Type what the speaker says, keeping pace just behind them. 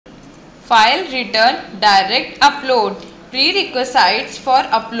File return direct upload. Prerequisites for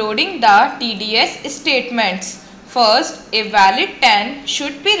uploading the TDS statements. First, a valid TAN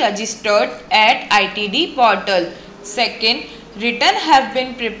should be registered at ITD Portal. Second, return have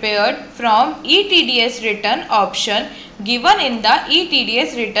been prepared from E TDS Return option given in the E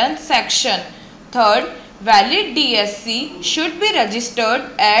TDS Return section. Third, valid DSC should be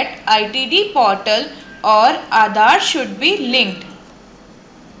registered at ITD Portal or Aadhaar should be linked.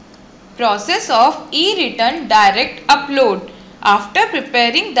 Process of E-Return direct upload. After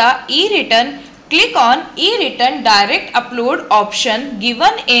preparing the E-Return, click on E-Return direct upload option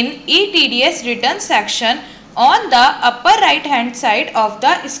given in E TDS Return section on the upper right hand side of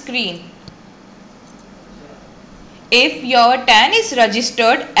the screen. If your TAN is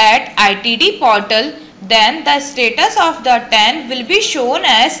registered at ITD Portal, then the status of the TAN will be shown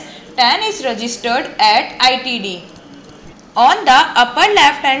as TAN is registered at ITD. On the upper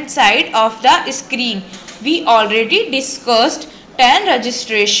left hand side of the screen, we already discussed TAN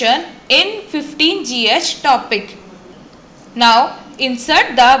registration in 15GH topic. Now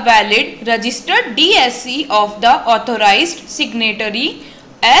insert the valid registered DSC of the authorized signatory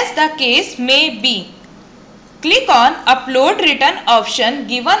as the case may be. Click on Upload Return option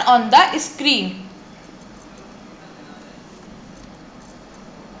given on the screen.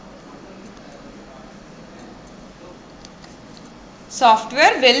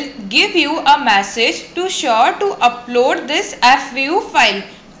 Software will give you a message to sure to upload this FVU file.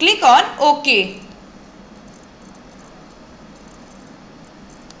 Click on OK.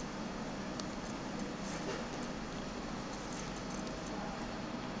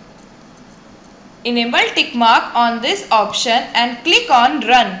 Enable tick mark on this option and click on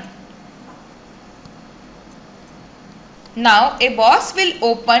Run. Now a box will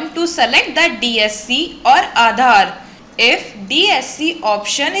open to select the DSC or Aadhaar. If DSC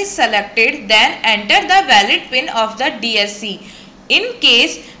option is selected, then enter the valid PIN of the DSC. In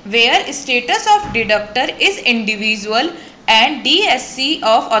case where status of deductor is individual and DSC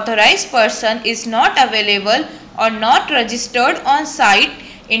of authorized person is not available or not registered on site,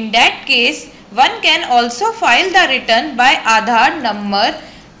 in that case one can also file the return by Aadhaar number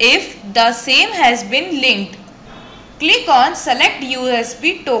if the same has been linked. Click on Select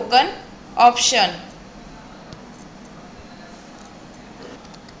USB token option.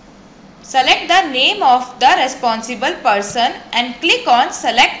 Select the name of the responsible person and click on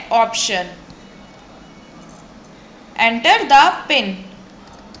Select option. Enter the PIN.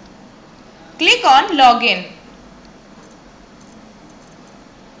 Click on Login.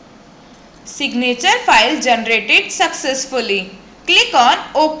 Signature file generated successfully. Click on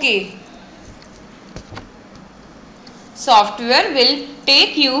OK. Software will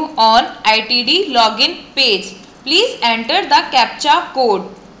take you on ITD login page. Please enter the CAPTCHA code.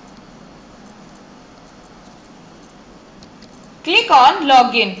 Click on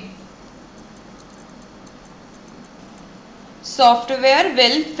Login. Software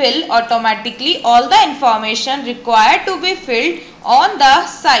will fill automatically all the information required to be filled on the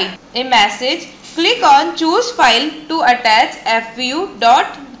site. A message, click on Choose File to attach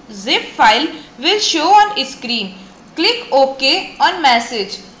fvu.zip file will show on screen. Click OK on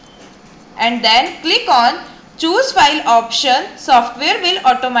message and then click on Choose File option. Software will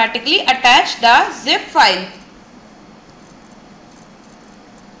automatically attach the zip file.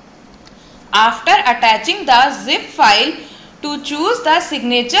 After attaching the zip file, to choose the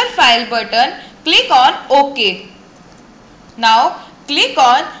signature file button, click on OK. Now click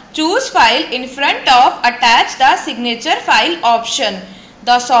on Choose File in front of Attach the signature file option.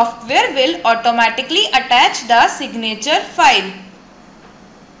 The software will automatically attach the signature file.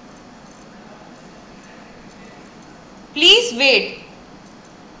 Please wait.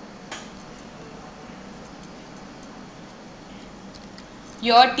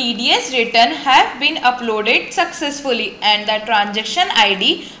 Your TDS return have been uploaded successfully and the transaction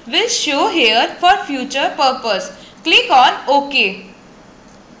ID will show here for future purpose. Click on OK.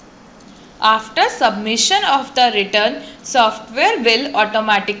 After submission of the return, software will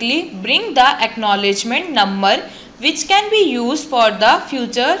automatically bring the acknowledgement number which can be used for the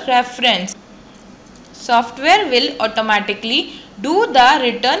future reference. Software will automatically do the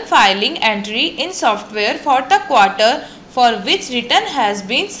return filing entry in software for the quarter for which return has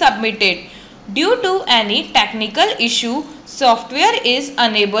been submitted. Due to any technical issue, software is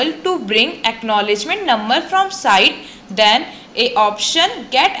unable to bring acknowledgement number from site, then a option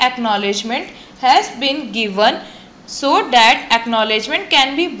Get Acknowledgement has been given so that acknowledgement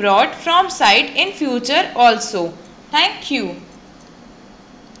can be brought from site in future also. Thank you.